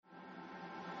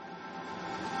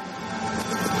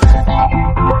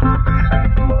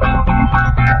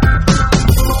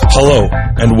Hello,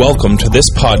 and welcome to this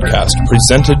podcast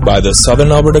presented by the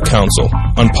Southern Alberta Council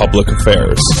on Public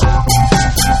Affairs.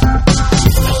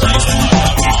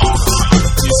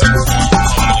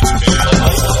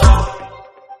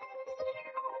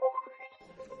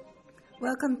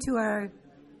 Welcome to our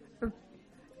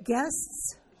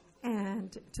guests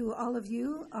and to all of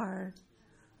you, to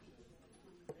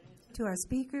our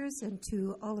speakers and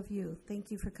to all of you.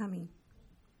 Thank you for coming.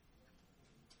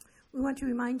 We want to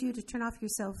remind you to turn off your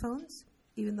cell phones,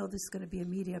 even though this is going to be a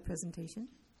media presentation.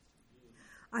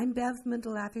 I'm Bev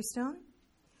Mundell-Atherstone,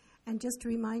 and just to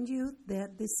remind you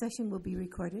that this session will be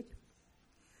recorded.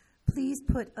 Please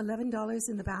put $11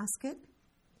 in the basket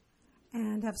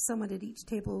and have someone at each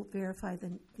table verify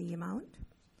the amount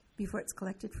before it's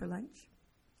collected for lunch.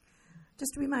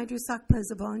 Just a reminder, SOCPA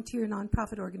is a volunteer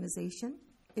nonprofit organization.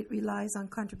 It relies on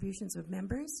contributions of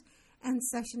members and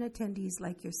session attendees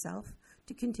like yourself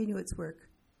to continue its work.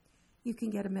 You can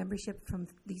get a membership from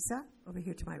Lisa over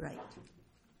here to my right.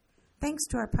 Thanks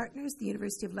to our partners, the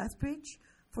University of Lethbridge,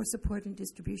 for support and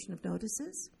distribution of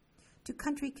notices, to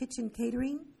Country Kitchen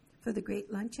Catering for the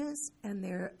great lunches and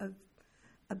their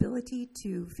ability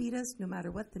to feed us no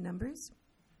matter what the numbers,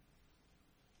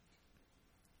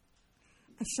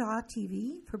 Shaw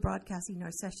TV for broadcasting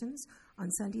our sessions on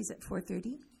Sundays at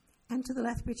 4:30, and to the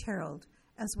Lethbridge Herald,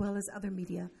 as well as other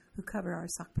media who cover our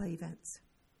SOCPA events.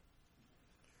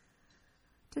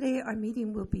 Today our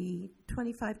meeting will be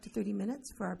 25 to 30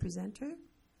 minutes for our presenter,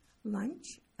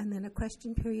 lunch, and then a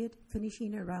question period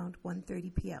finishing around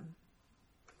 1:30 p.m.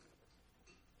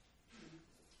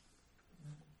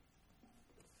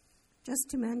 Just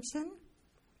to mention,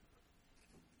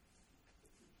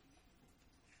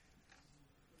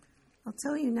 I'll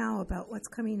tell you now about what's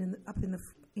coming up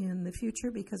in the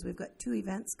future, because we've got two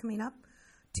events coming up.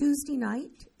 Tuesday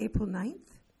night, April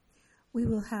 9th, we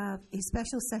will have a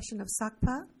special session of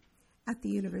SOCPA at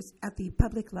the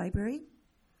public library.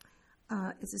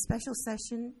 It's a special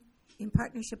session in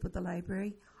partnership with the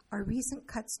library. Our recent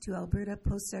cuts to Alberta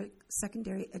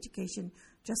post-secondary education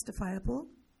justifiable,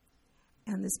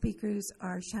 and the speakers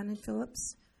are Shannon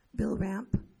Phillips, Bill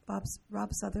Ramp,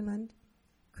 Rob Sutherland,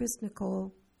 Chris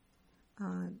Nicole,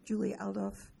 Julie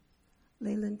Aldoff,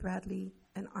 Leyland Bradley,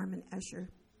 and Armin Escher.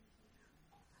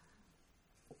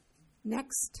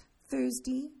 Next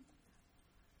Thursday,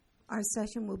 our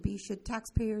session will be Should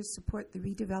Taxpayers Support the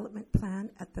Redevelopment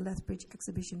Plan at the Lethbridge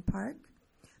Exhibition Park?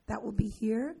 That will be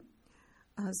here.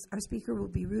 Our speaker will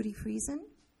be Rudy Friesen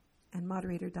and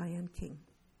moderator Diane King.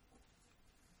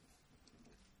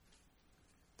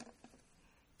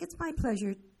 It's my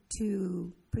pleasure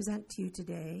to present to you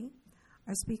today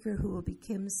our speaker, who will be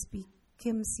Kim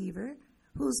Siever,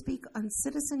 who will speak on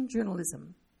citizen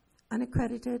journalism,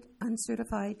 unaccredited,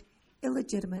 uncertified,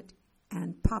 illegitimate,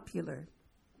 and popular.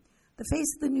 The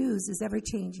face of the news is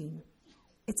ever-changing.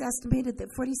 It's estimated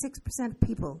that 46% of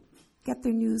people get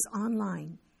their news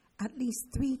online at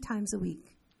least 3 times a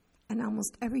week, and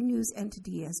almost every news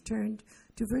entity has turned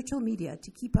to virtual media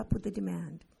to keep up with the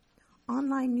demand.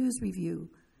 Online news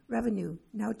review revenue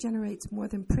now generates more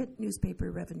than print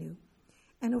newspaper revenue,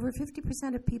 and over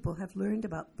 50% of people have learned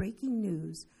about breaking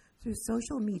news through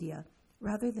social media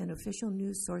rather than official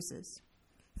news sources.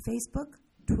 Facebook,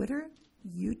 Twitter,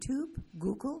 YouTube,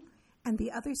 Google, and the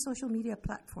other social media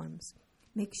platforms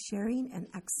make sharing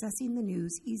and accessing the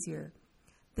news easier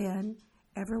than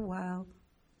ever, while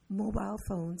mobile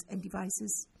phones and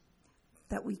devices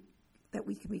that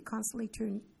we can be constantly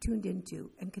tuned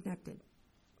into and connected.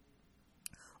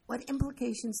 What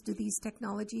implications do these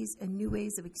technologies and new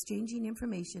ways of exchanging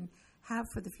information have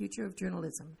for the future of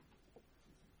journalism?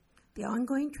 The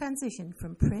ongoing transition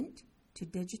from print to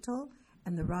digital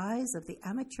and the rise of the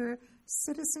amateur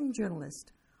citizen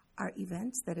journalist are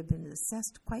events that have been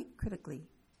assessed quite critically.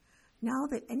 Now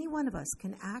that any one of us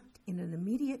can act in an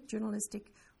immediate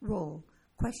journalistic role,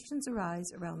 questions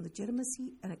arise around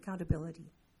legitimacy and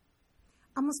accountability.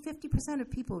 Almost 50% of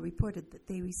people reported that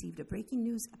they received a breaking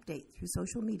news update through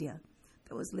social media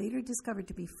that was later discovered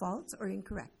to be false or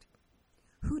incorrect.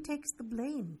 Who takes the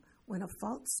blame when a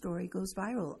false story goes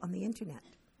viral on the internet?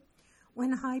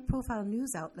 When high-profile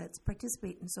news outlets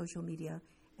participate in social media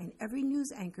and every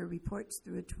news anchor reports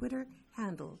through a Twitter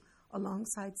handle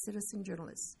alongside citizen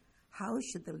journalists, how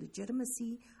should the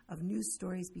legitimacy of news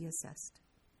stories be assessed?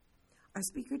 Our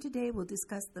speaker today will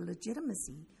discuss the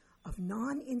legitimacy of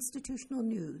non-institutional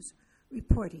news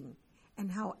reporting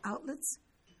and how outlets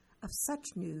of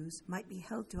such news might be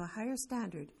held to a higher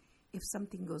standard if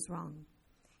something goes wrong.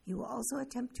 He will also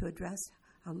attempt to address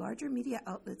how larger media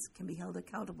outlets can be held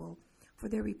accountable for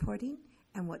their reporting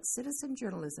and what citizen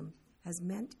journalism has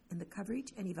meant in the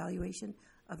coverage and evaluation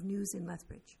of news in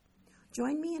Lethbridge.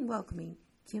 Join me in welcoming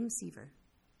Kim Siever.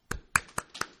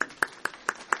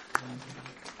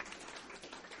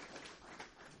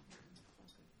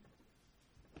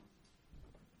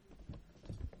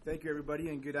 Thank you, everybody,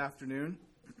 and good afternoon.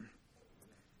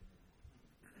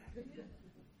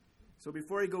 So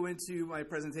before I go into my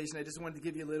presentation, I just wanted to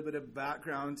give you a little bit of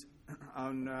background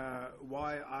on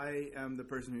why I am the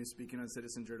person who's speaking on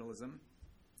citizen journalism.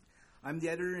 I'm the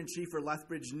editor-in-chief for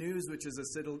Lethbridge News, which is a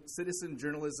citizen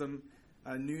journalism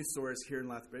news source here in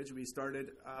Lethbridge. We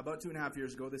started about 2.5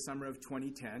 years ago, the summer of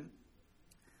 2010.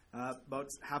 About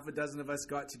half a dozen of us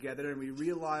got together, and we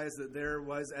realized that there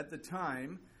was, at the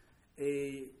time,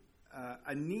 a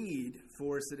need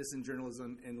for citizen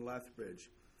journalism in Lethbridge.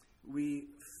 We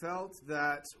felt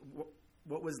that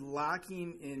what was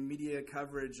lacking in media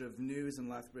coverage of news in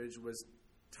Lethbridge was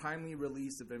timely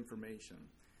release of information.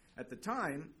 At the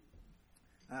time,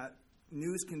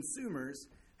 news consumers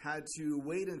had to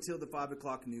wait until the 5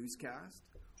 o'clock newscast,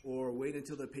 or wait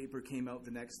until the paper came out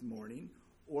the next morning,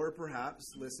 or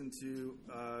perhaps listen to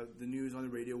the news on the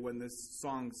radio when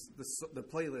the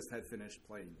playlist had finished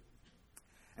playing.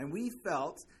 And we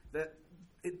felt that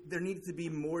there needed to be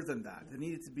more than that. There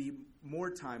needed to be more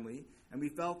timely. And we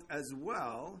felt as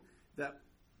well that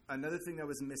another thing that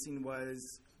was missing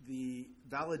was the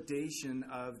validation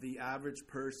of the average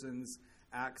person's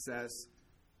access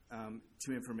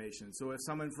to information. So if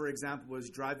someone, for example, was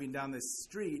driving down the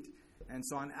street and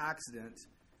saw an accident,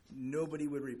 nobody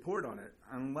would report on it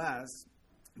unless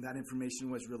that information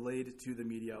was relayed to the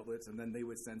media outlets, and then they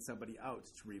would send somebody out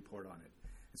to report on it.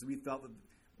 And so we felt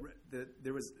that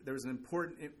there was an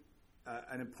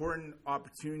important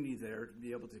opportunity there to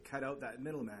be able to cut out that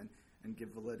middleman and give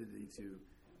validity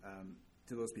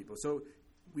to those people. So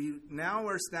we now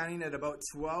are standing at about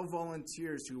 12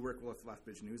 volunteers who work with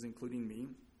Lethbridge News, including me.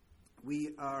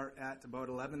 We are at about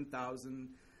 11,000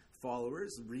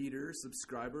 followers, readers,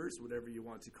 subscribers, whatever you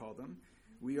want to call them.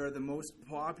 We are the most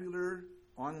popular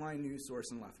online news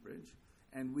source in Lethbridge,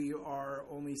 and we are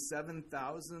only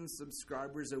 7,000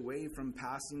 subscribers away from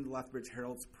passing the Lethbridge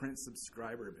Herald's print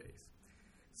subscriber base.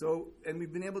 So, and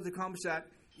we've been able to accomplish that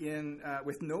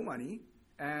with no money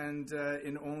and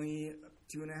in only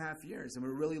 2.5 years. And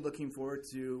we're really looking forward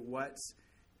to what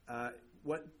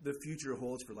the future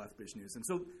holds for Lethbridge News. And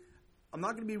so I'm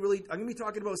going to be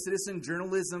talking about citizen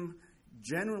journalism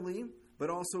generally, but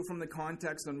also from the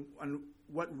context on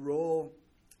what role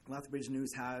Lethbridge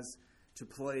News has to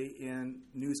play in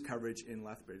news coverage in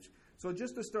Lethbridge. So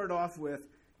just to start off with,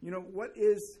 what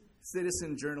is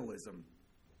citizen journalism?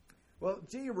 Well,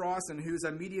 Jay Rawson, who's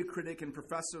a media critic and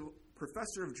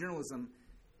professor of journalism,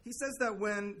 he says that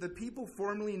when the people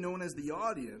formerly known as the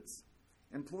audience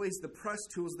employs the press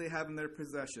tools they have in their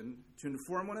possession to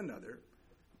inform one another,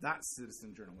 that's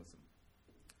citizen journalism.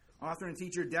 Author and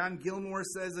teacher Dan Gilmore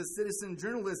says that citizen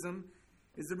journalism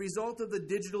is the result of the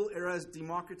digital era's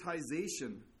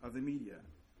democratization of the media.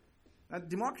 Now,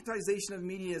 democratization of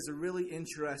media is a really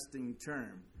interesting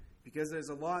term because there's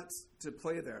a lot to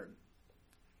play there.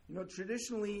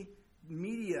 Traditionally,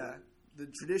 the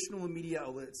traditional media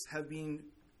outlets have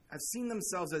seen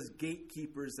themselves as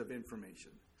gatekeepers of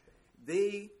information.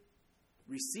 They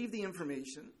receive the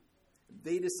information,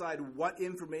 they decide what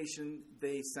information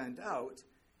they send out,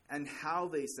 and how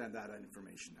they send that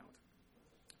information out.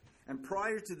 And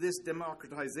prior to this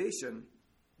democratization,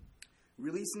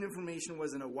 releasing information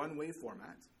was in a one-way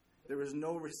format. There was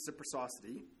no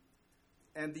reciprocity,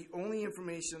 and the only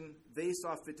information they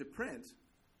saw fit to print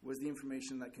was the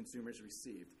information that consumers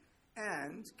received.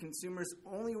 And consumers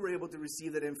only were able to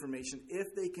receive that information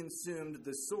if they consumed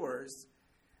the source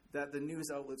that the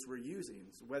news outlets were using,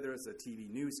 so whether it's a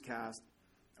TV newscast,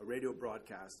 a radio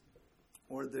broadcast,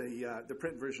 or the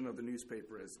print version of the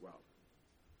newspaper as well.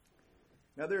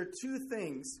 Now, there are two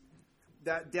things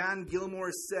that Dan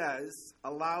Gilmore says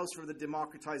allows for the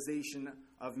democratization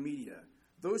of media.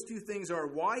 Those two things are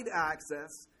wide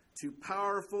access to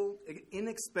powerful,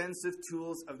 inexpensive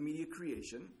tools of media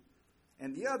creation,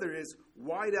 and the other is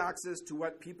wide access to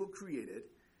what people created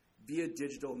via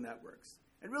digital networks.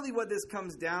 And really what this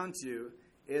comes down to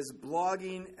is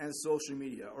blogging and social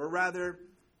media, or rather,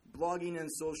 blogging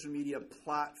and social media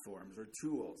platforms or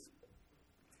tools.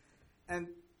 And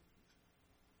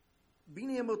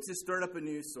being able to start up a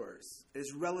news source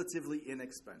is relatively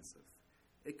inexpensive.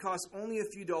 It costs only a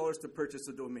few dollars to purchase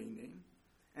a domain name,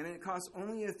 and it costs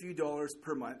only a few dollars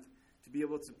per month to be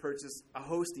able to purchase a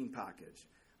hosting package.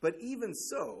 But even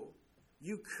so,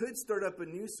 you could start up a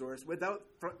news source without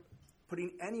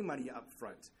putting any money up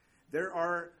front. There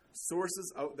are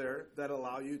sources out there that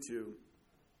allow you to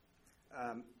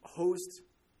host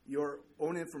your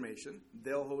own information.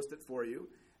 They'll host it for you.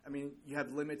 I mean, you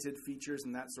have limited features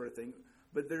and that sort of thing.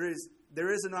 But there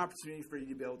is an opportunity for you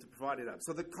to be able to provide it up.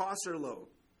 So the costs are low.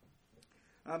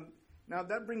 Now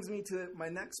that brings me to my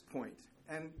next point,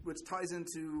 and which ties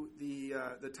into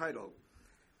the title.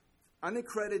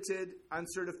 Unaccredited,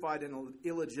 uncertified, and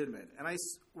illegitimate. And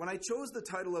when I chose the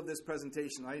title of this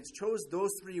presentation, I chose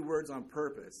those three words on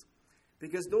purpose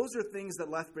because those are things that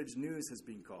Lethbridge News has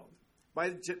been called by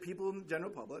people in the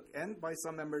general public and by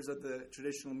some members of the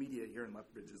traditional media here in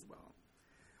Lethbridge as well,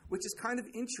 which is kind of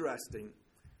interesting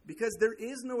because there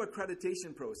is no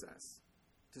accreditation process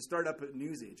to start up a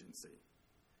news agency.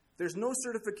 There's no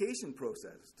certification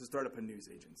process to start up a news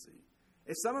agency.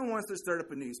 If someone wants to start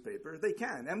up a newspaper, they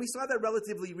can. And we saw that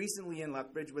relatively recently in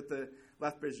Lethbridge with the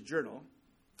Lethbridge Journal,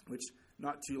 which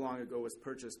not too long ago was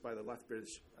purchased by the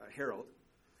Lethbridge Herald.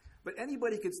 But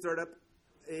anybody could start up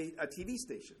a TV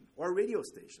station or a radio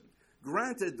station.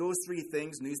 Granted, those three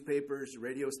things, newspapers,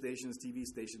 radio stations, TV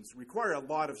stations, require a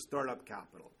lot of startup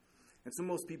capital. And so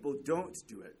most people don't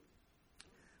do it.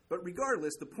 But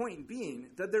regardless, the point being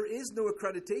that there is no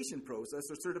accreditation process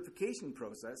or certification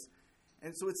process.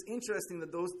 And so it's interesting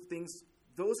that those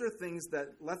are things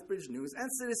that Lethbridge News and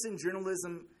citizen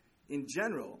journalism in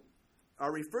general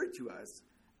are referred to as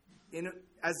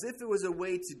if it was a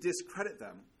way to discredit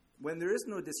them when there is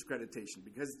no discreditation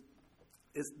because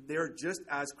they're just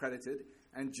as credited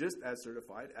and just as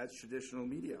certified as traditional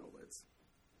media outlets.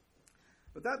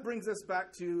 But that brings us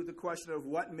back to the question of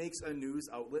what makes a news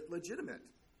outlet legitimate.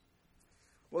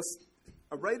 Well,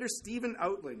 a writer, Stephen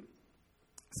Outling,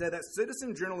 said that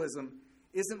citizen journalism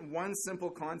isn't one simple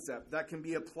concept that can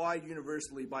be applied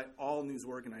universally by all news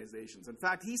organizations. In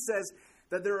fact, he says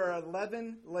that there are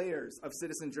 11 layers of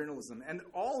citizen journalism, and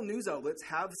all news outlets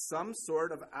have some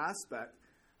sort of aspect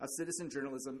of citizen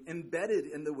journalism embedded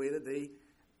in the way that they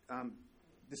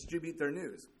distribute their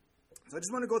news. So I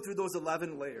just want to go through those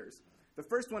 11 layers. The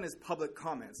first one is public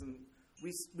comments, and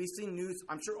we've seen news.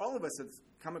 I'm sure all of us have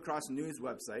come across news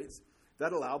websites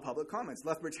that allow public comments.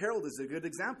 Lethbridge Herald is a good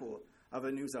example of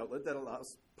a news outlet that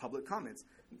allows public comments.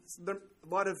 A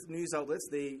lot of news outlets,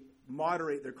 they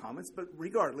moderate their comments, but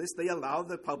regardless, they allow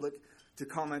the public to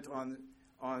comment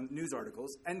on news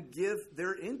articles and give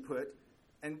their input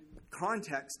and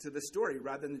context to the story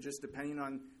rather than just depending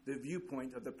on the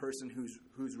viewpoint of the person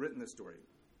who's written the story.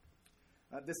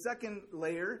 The second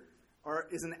layer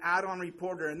is an add-on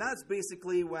reporter, and that's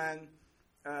basically when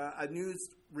a news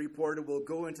reporter will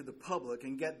go into the public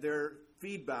and get their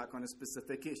feedback on a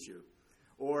specific issue.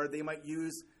 Or they might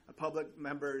use a public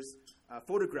member's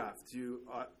photograph to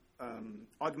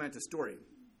augment a story.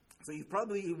 So you've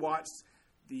probably watched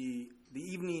the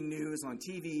evening news on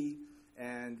TV,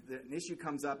 and an issue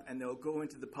comes up, and they'll go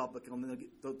into the public, and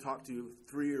they'll talk to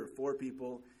 3 or 4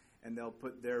 people, and they'll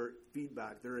put their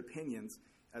feedback, their opinions,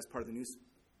 as part of the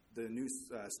news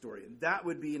story. And that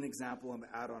would be an example of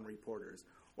add-on reporters.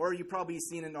 Or you've probably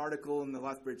seen an article in the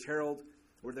Lethbridge Herald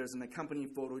where there's an accompanying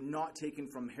photo not taken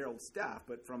from Herald staff,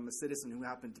 but from a citizen who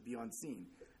happened to be on scene.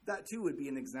 That, too, would be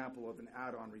an example of an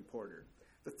add-on reporter.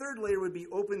 The third layer would be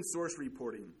open source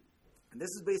reporting. And this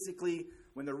is basically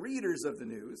when the readers of the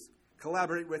news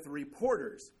collaborate with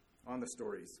reporters on the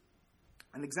stories.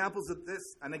 An example of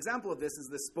this is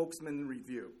the Spokesman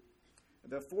Review.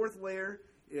 The fourth layer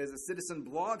is a citizen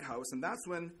blog house, and that's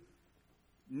when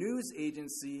news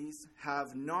agencies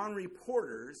have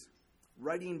non-reporters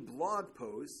writing blog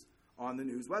posts on the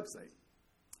news website.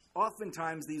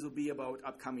 Oftentimes, these will be about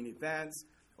upcoming events,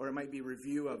 or it might be a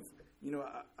review of,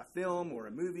 a film or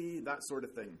a movie, that sort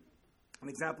of thing. And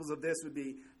examples of this would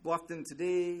be Bluffton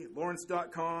Today,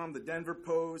 Lawrence.com, the Denver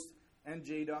Post,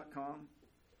 NJ.com.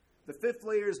 The fifth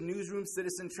layer is newsroom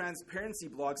citizen transparency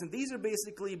blogs, and these are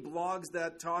basically blogs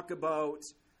that talk about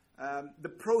the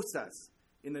process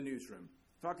in the newsroom.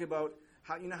 Talk about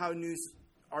how news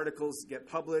articles get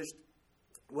published,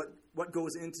 what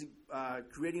goes into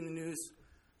creating a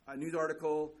news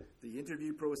article, the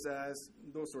interview process,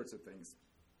 those sorts of things.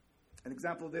 An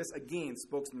example of this, again,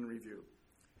 Spokesman Review.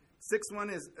 Sixth one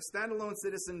is a standalone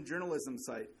citizen journalism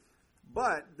site,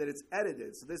 but that it's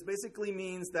edited. So this basically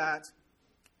means that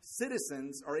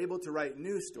citizens are able to write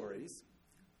news stories,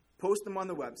 post them on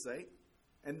the website,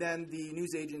 and then the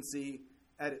news agency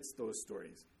edits those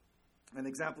stories. An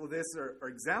example of this, or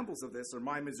examples of this, are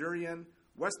My Missourian,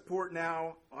 Westport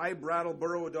Now,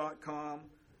 iBrattleboro.com,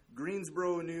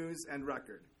 Greensboro News, and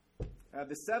Record.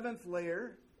 The seventh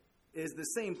layer is the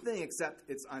same thing, except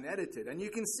it's unedited. And you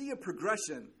can see a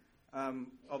progression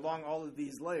along all of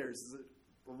these layers.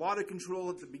 A lot of control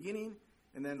at the beginning,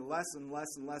 and then less and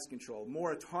less and less control,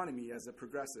 more autonomy as it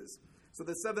progresses. So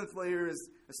the seventh layer is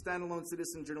a standalone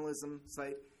citizen journalism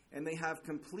site, and they have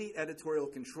complete editorial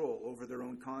control over their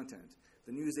own content.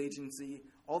 The news agency,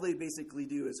 all they basically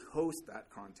do is host that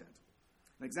content.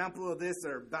 An example of this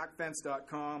are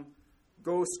backfence.com,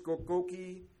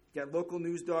 GoSkokoki,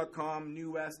 GetLocalNews.com,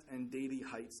 New West, and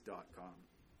DailyHeights.com.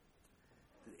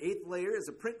 The eighth layer is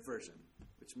a print version,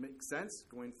 which makes sense,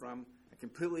 going from a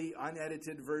completely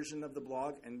unedited version of the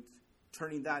blog and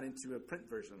turning that into a print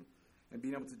version and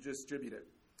being able to distribute it.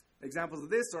 Examples of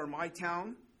this are My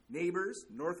Town, Neighbors,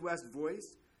 Northwest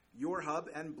Voice, Your Hub,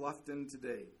 and Bluffton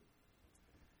Today.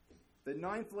 The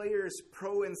ninth layer is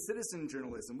pro and citizen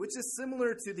journalism, which is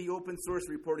similar to the open source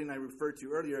reporting I referred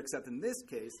to earlier, except in this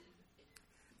case,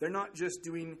 they're not just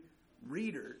using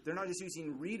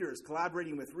readers,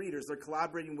 collaborating with readers, they're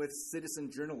collaborating with citizen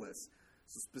journalists.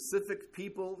 So specific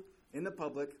people in the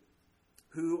public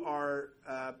who are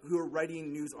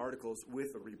writing news articles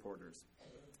with the reporters.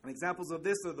 And examples of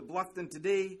this are the Bluffton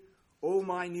Today,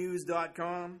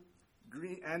 ohmynews.com,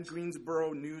 and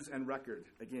Greensboro News and Record,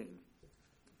 again.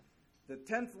 The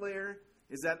 10th layer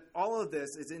is that all of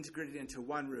this is integrated into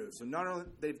one roof. So not only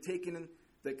they've taken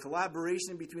the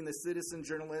collaboration between the citizen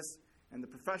journalists and the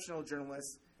professional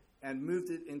journalists and moved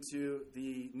it into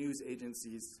the news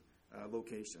agency's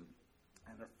location.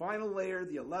 And our final layer,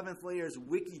 the 11th layer, is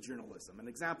wiki journalism. An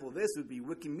example of this would be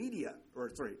Wikinews.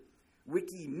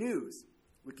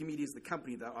 Wikimedia is the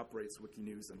company that operates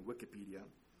Wikinews and Wikipedia.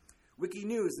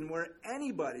 Wikinews, and where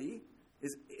anybody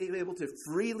is able to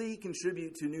freely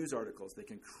contribute to news articles. They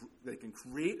can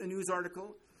create a news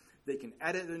article, they can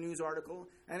edit a news article,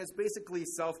 and it's basically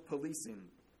self-policing.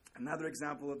 Another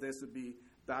example of this would be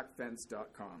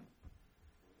backfence.com.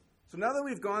 So now that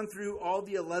we've gone through all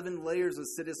the 11 layers of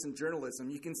citizen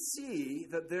journalism, you can see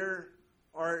that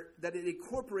that it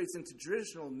incorporates into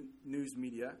traditional news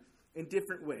media in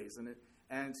different ways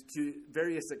and to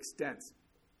various extents.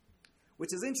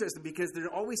 Which is interesting because there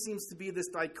always seems to be this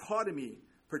dichotomy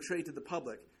portrayed to the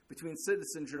public between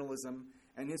citizen journalism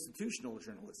and institutional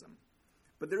journalism.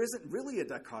 But there isn't really a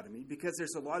dichotomy because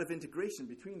there's a lot of integration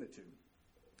between the two.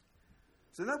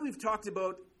 So now we've talked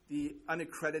about the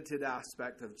unaccredited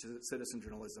aspect of citizen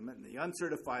journalism and the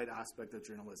uncertified aspect of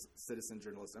citizen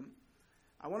journalism.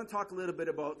 I want to talk a little bit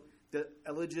about the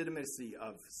illegitimacy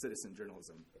of citizen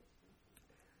journalism.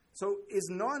 So is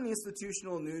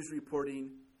non-institutional news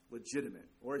reporting legitimate,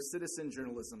 or is citizen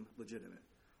journalism legitimate?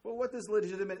 Well, what does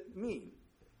legitimate mean?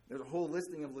 There's a whole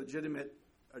listing of legitimate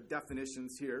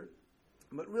definitions here,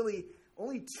 but really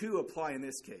only two apply in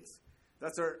this case.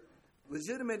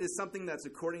 Legitimate is something that's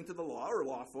according to the law or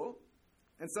lawful,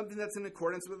 and something that's in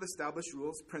accordance with established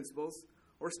rules, principles,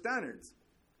 or standards.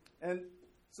 And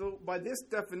so by this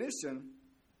definition,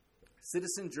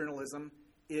 citizen journalism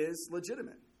is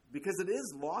legitimate because it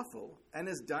is lawful and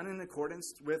is done in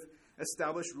accordance with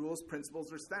established rules,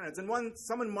 principles, or standards. And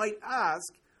someone might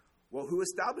ask, well, who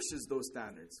establishes those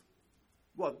standards?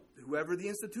 Well, whoever the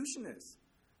institution is.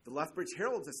 The Lethbridge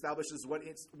Herald establishes what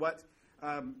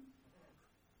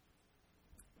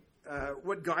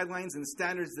guidelines and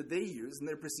standards that they use and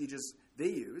their procedures they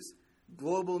use.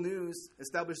 Global News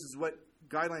establishes what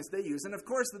guidelines they use. And of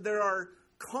course, there are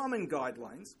common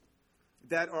guidelines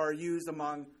that are used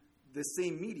among the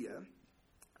same media.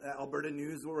 Alberta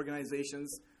news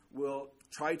organizations will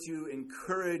try to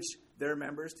encourage their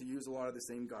members to use a lot of the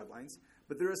same guidelines,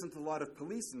 but there isn't a lot of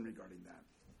policing regarding that.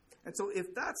 And so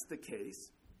if that's the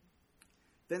case,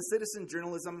 then citizen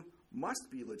journalism must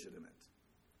be legitimate,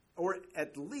 or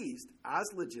at least as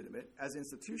legitimate as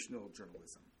institutional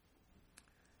journalism.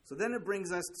 So then it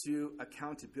brings us to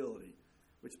accountability,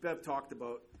 which Bev talked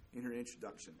about in her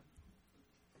introduction.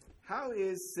 How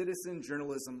is citizen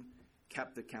journalism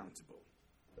kept accountable?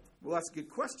 Well, that's a good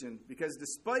question, because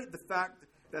despite the fact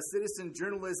that citizen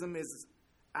journalism is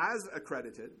as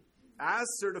accredited, as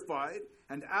certified,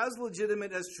 and as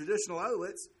legitimate as traditional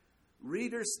outlets,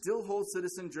 readers still hold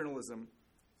citizen journalism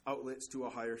outlets to a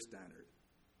higher standard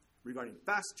regarding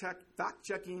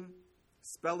fact-checking,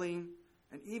 spelling,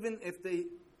 and even if they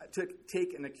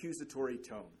take an accusatory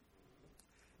tone.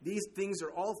 These things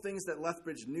are all things that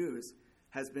Lethbridge News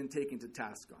has been taken to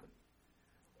task on,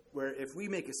 where if we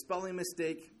make a spelling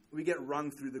mistake, we get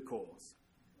rung through the coals.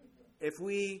 If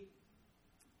we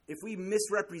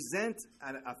misrepresent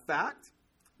a fact,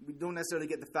 we don't necessarily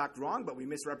get the fact wrong, but we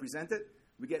misrepresent it,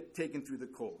 we get taken through the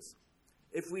coals.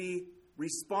 If we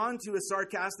respond to a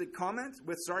sarcastic comment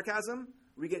with sarcasm,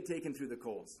 we get taken through the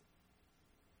coals.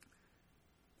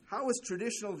 How is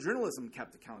traditional journalism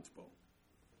kept accountable?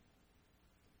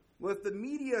 Well, if the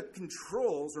media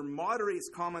controls or moderates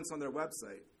comments on their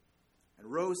website,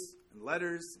 and roasts and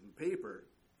letters and paper,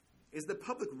 is the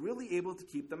public really able to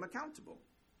keep them accountable?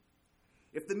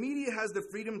 If the media has the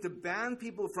freedom to ban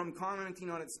people from commenting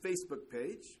on its Facebook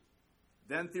page,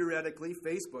 then theoretically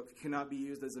Facebook cannot be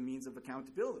used as a means of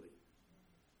accountability.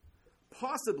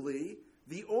 Possibly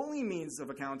the only means of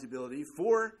accountability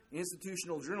for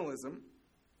institutional journalism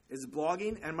is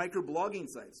blogging and microblogging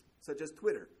sites, such as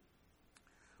Twitter.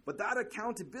 But that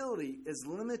accountability is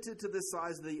limited to the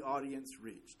size of the audience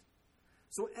reached.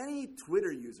 So any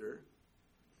Twitter user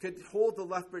could hold the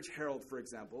Lethbridge Herald, for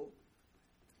example,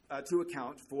 to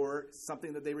account for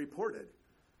something that they reported.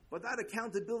 But that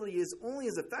accountability is only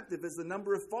as effective as the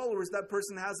number of followers that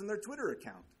person has in their Twitter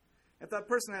account. If that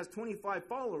person has 25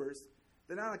 followers,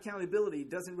 then that accountability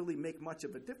doesn't really make much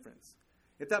of a difference.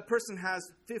 If that person has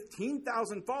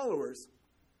 15,000 followers,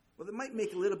 well, it might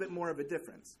make a little bit more of a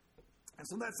difference. And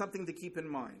so that's something to keep in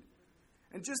mind.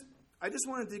 And I just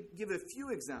wanted to give a few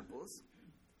examples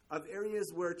of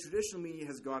areas where traditional media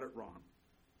has got it wrong.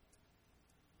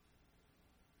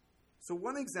 So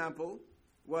one example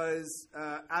was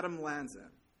Adam Lanza,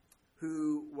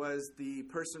 who was the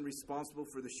person responsible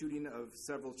for the shooting of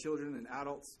several children and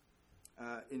adults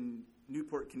in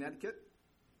Newport, Connecticut,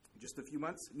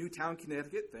 Newtown,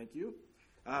 Connecticut, thank you,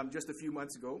 just a few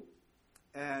months ago.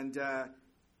 And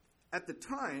at the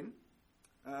time,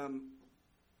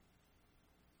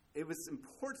 it was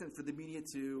important for the media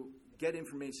to get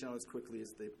information out as quickly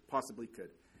as they possibly could,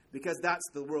 because that's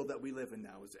the world that we live in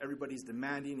now, is everybody's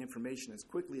demanding information as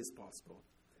quickly as possible.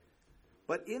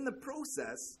 But in the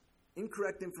process,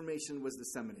 incorrect information was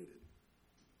disseminated.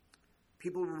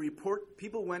 People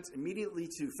went immediately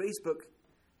to Facebook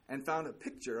and found a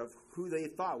picture of who they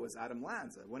thought was Adam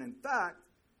Lanza, when in fact,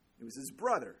 it was his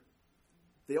brother.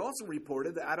 They also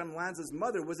reported that Adam Lanza's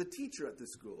mother was a teacher at the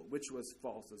school, which was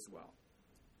false as well.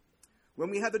 When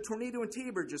we had the tornado in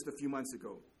Taber just a few months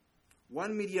ago, one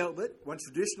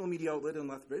traditional media outlet in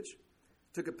Lethbridge,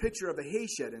 took a picture of a hay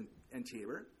shed in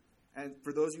Taber. And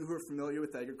for those of you who are familiar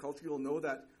with agriculture, you'll know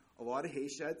that a lot of hay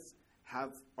sheds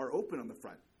are open on the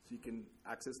front, so you can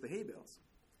access the hay bales.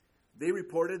 They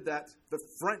reported that the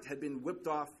front had been whipped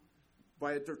off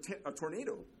by a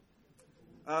tornado.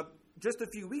 Just a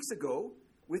few weeks ago,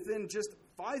 within just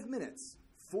 5 minutes,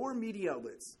 4 media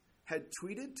outlets had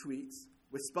tweeted tweets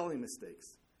with spelling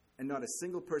mistakes, and not a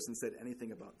single person said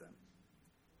anything about them.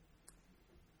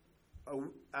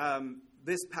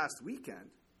 This past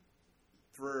weekend,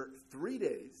 for 3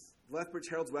 days, Lethbridge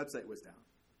Herald's website was down,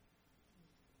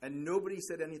 and nobody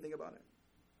said anything about it.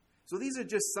 So these are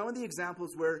just some of the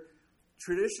examples where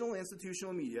traditional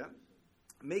institutional media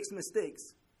makes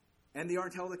mistakes, and they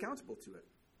aren't held accountable to it.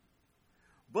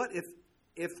 But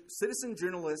if citizen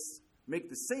journalists make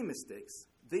the same mistakes,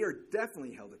 they are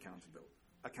definitely held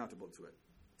accountable to it.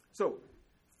 So,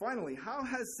 finally, how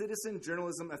has citizen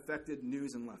journalism affected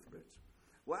news in Lethbridge?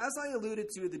 Well, as I alluded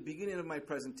to at the beginning of my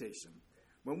presentation,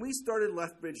 when we started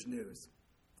Lethbridge News,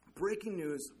 breaking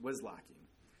news was lacking.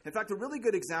 In fact, a really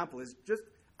good example is just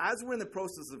as we're in the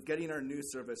process of getting our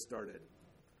news service started,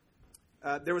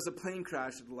 there was a plane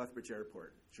crash at the Lethbridge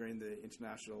Airport during the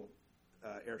International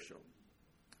Air Show.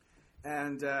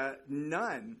 And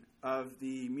none of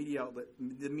the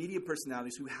media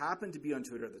personalities who happened to be on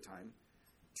Twitter at the time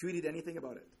tweeted anything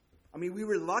about it. I mean, we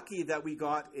were lucky that we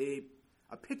got a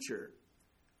picture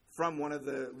from one of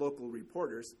the local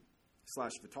reporters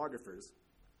 / photographers.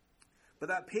 But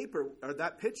that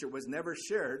picture was never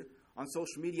shared on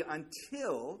social media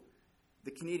until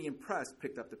the Canadian press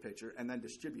picked up the picture and then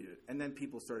distributed it. And then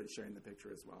people started sharing the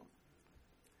picture as well.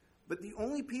 But the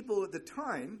only people at the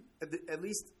time, at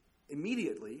least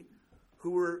immediately,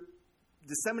 who were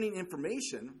disseminating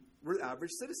information were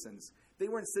average citizens. They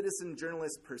weren't citizen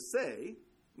journalists per se,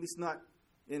 at least not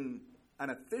in an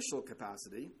official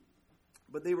capacity,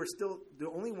 but they were still the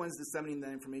only ones disseminating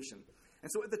that information.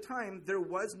 And so at the time, there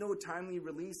was no timely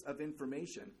release of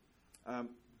information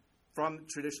from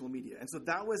traditional media. And so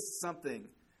that was something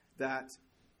that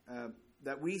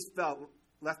we felt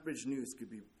Lethbridge News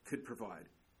could provide.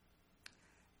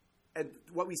 And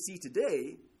what we see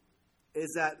today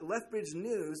is that Lethbridge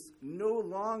News no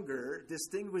longer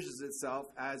distinguishes itself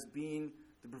as being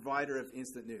the provider of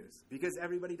instant news, because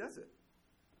everybody does it.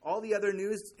 All the other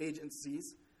news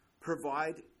agencies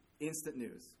provide instant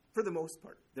news, for the most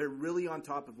part. They're really on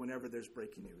top of whenever there's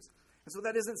breaking news. And so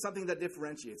that isn't something that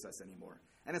differentiates us anymore.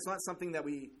 And it's not something that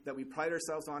we pride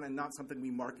ourselves on, and not something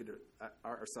we market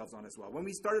ourselves on as well. When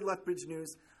we started Lethbridge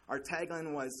News, our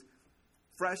tagline was,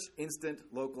 fresh, instant,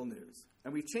 local news.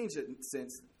 And we've changed it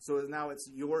since, so now it's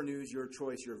your news, your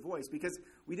choice, your voice, because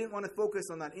we didn't want to focus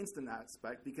on that instant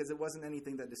aspect because it wasn't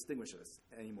anything that distinguished us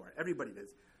anymore. Everybody did.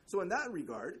 So in that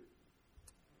regard,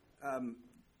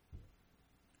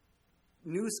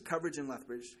 news coverage in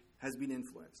Lethbridge has been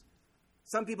influenced.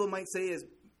 Some people might say it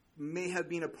may have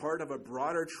been a part of a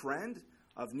broader trend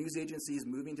of news agencies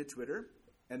moving to Twitter,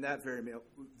 and that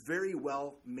very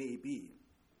well may be.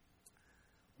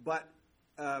 But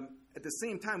at the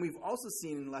same time, we've also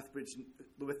seen in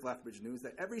with Lethbridge News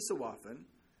that every so often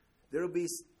there will be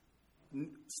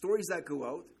stories that go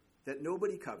out that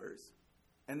nobody covers,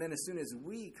 and then as soon as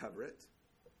we cover it,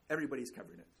 everybody's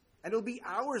covering it. And it'll be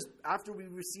hours after we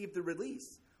receive the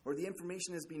release or the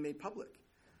information has been made public.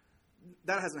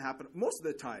 That hasn't happened. Most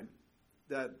of the time,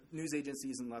 the news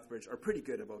agencies in Lethbridge are pretty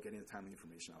good about getting the timely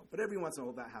information out. But every once in a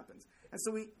while that happens. And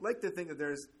so we like to think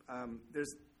that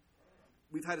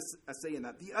we've had a say in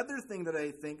that. The other thing that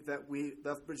I think that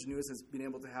Lethbridge News has been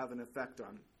able to have an effect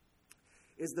on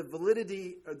is the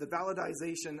validity or the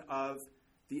validization of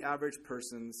the average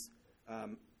person's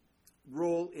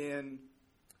role in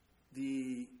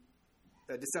the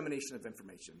dissemination of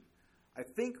information. I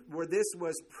think where this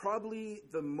was probably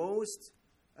the most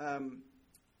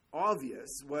obvious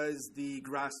was the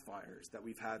grass fires that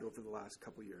we've had over the last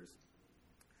couple years,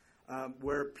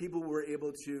 where people were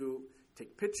able to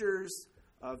take pictures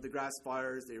of the grass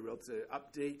fires, they were able to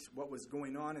update what was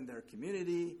going on in their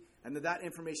community, and that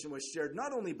information was shared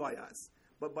not only by us,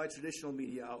 but by traditional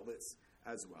media outlets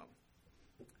as well.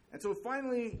 And so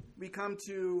finally, we come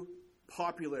to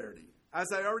popularity.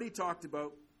 As I already talked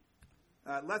about,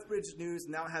 Lethbridge News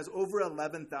now has over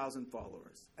 11,000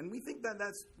 followers. And we think that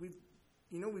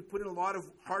we've put in a lot of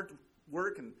hard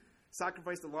work and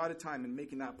sacrificed a lot of time in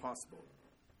making that possible.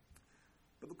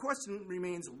 But the question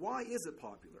remains, why is it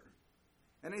popular?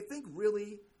 And I think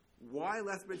really why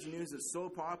Lethbridge News is so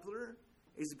popular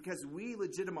is because we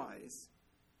legitimize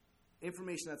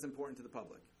information that's important to the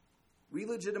public. We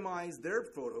legitimize their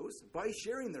photos by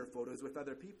sharing their photos with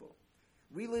other people.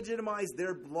 We legitimize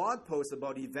their blog posts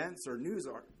about events or news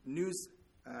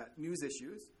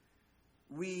issues.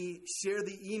 We share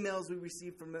the emails we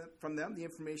receive from them, the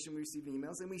information we receive in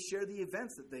emails, and we share the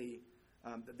events that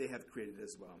they have created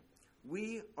as well.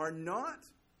 We are not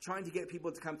trying to get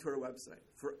people to come to our website.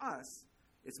 For us,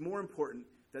 it's more important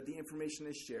that the information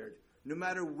is shared, no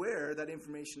matter where that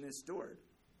information is stored.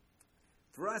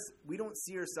 For us, we don't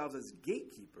see ourselves as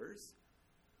gatekeepers.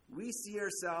 We see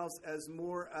ourselves as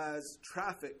more as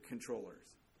traffic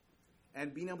controllers.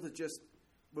 And being able to just,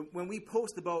 when we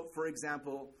post about, for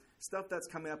example, stuff that's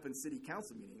coming up in city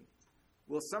council meeting,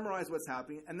 we'll summarize what's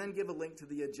happening and then give a link to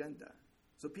the agenda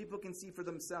so people can see for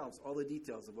themselves all the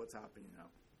details of what's happening now.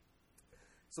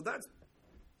 So that's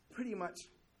pretty much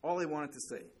all I wanted to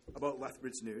say about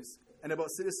Lethbridge News and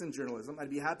about citizen journalism. I'd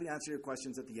be happy to answer your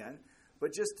questions at the end.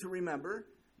 But just to remember,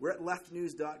 we're at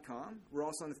leftnews.com. We're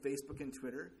also on Facebook and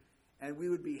Twitter. And we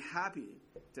would be happy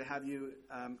to have you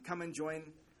come and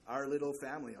join our little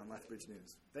family on Lethbridge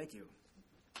News. Thank you.